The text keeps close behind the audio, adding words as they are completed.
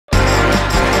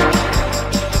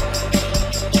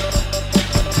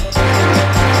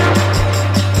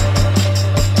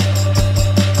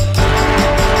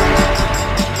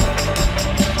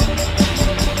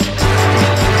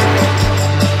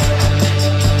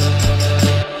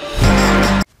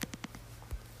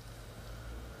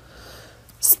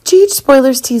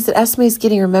spoilers tease that Esme is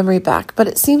getting her memory back, but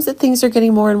it seems that things are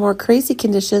getting more and more crazy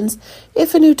conditions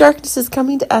if a new darkness is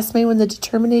coming to Esme when the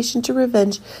determination to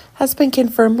revenge has been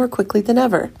confirmed more quickly than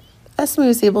ever. Esme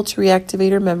was able to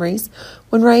reactivate her memories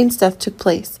when Ryan's death took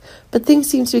place, but things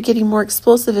seem to be getting more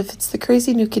explosive if it's the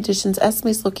crazy new conditions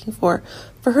Esme's looking for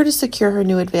her to secure her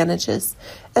new advantages.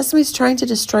 Esme's trying to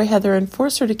destroy Heather and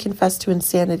force her to confess to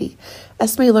insanity.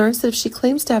 Esme learns that if she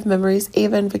claims to have memories,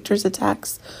 Ava and Victor's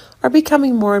attacks are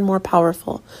becoming more and more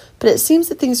powerful, but it seems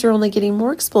that things are only getting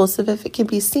more explosive if it can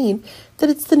be seen that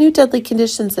it's the new deadly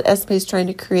conditions that Esme is trying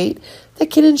to create that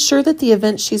can ensure that the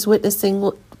event she's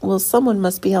witnessing someone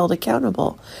must be held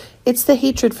accountable. It's the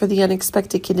hatred for the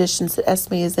unexpected conditions that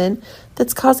Esme is in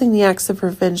that's causing the acts of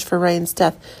revenge for Ryan's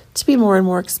death to be more and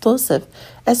more explosive.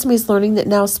 Esme is learning that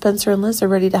now Spencer and Liz are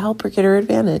ready to help her get her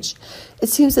advantage. It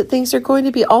seems that things are going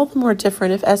to be all the more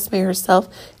different if Esme herself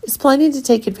is planning to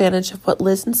take advantage of what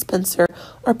Liz and Spencer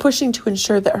are pushing to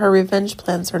ensure that her revenge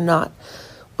plans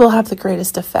will have the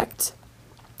greatest effect.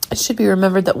 It should be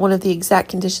remembered that one of the exact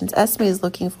conditions Esme is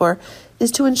looking for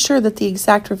is to ensure that the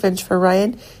exact revenge for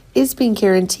Ryan is being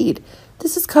guaranteed.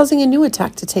 This is causing a new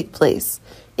attack to take place.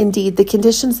 Indeed, the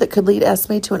conditions that could lead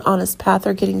Esme to an honest path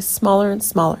are getting smaller and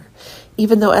smaller,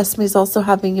 even though Esme is also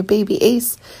having a baby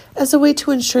Ace as a way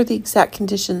to ensure the exact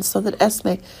conditions so that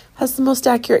Esme has the most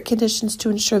accurate conditions to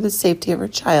ensure the safety of her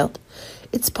child.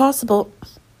 It's possible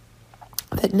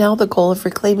that now the goal of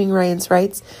reclaiming Ryan's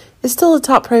rights is still a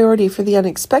top priority for the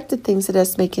unexpected things that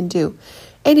Esme can do.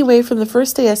 Anyway, from the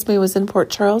first day Esme was in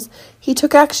Port Charles, he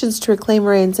took actions to reclaim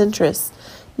Ryan's interests.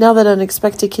 Now that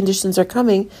unexpected conditions are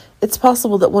coming, it's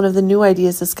possible that one of the new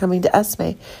ideas is coming to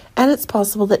Esme, and it's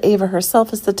possible that Ava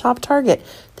herself is the top target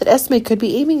that Esme could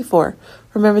be aiming for.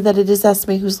 Remember that it is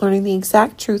Esme who's learning the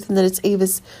exact truth and that it's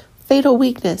Ava's fatal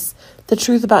weakness. The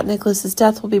truth about Nicholas's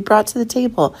death will be brought to the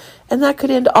table, and that could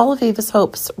end all of Ava's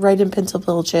hopes right in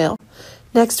Pintoville jail.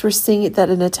 Next, we're seeing that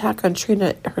an attack on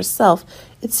Trina herself.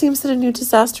 It seems that a new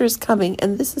disaster is coming,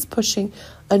 and this is pushing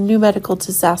a new medical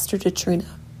disaster to Trina.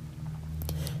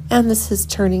 And this is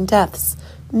turning deaths.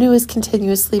 New is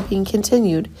continuously being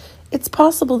continued. It's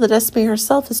possible that Esme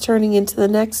herself is turning into the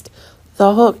next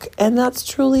The Hook, and that's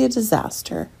truly a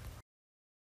disaster.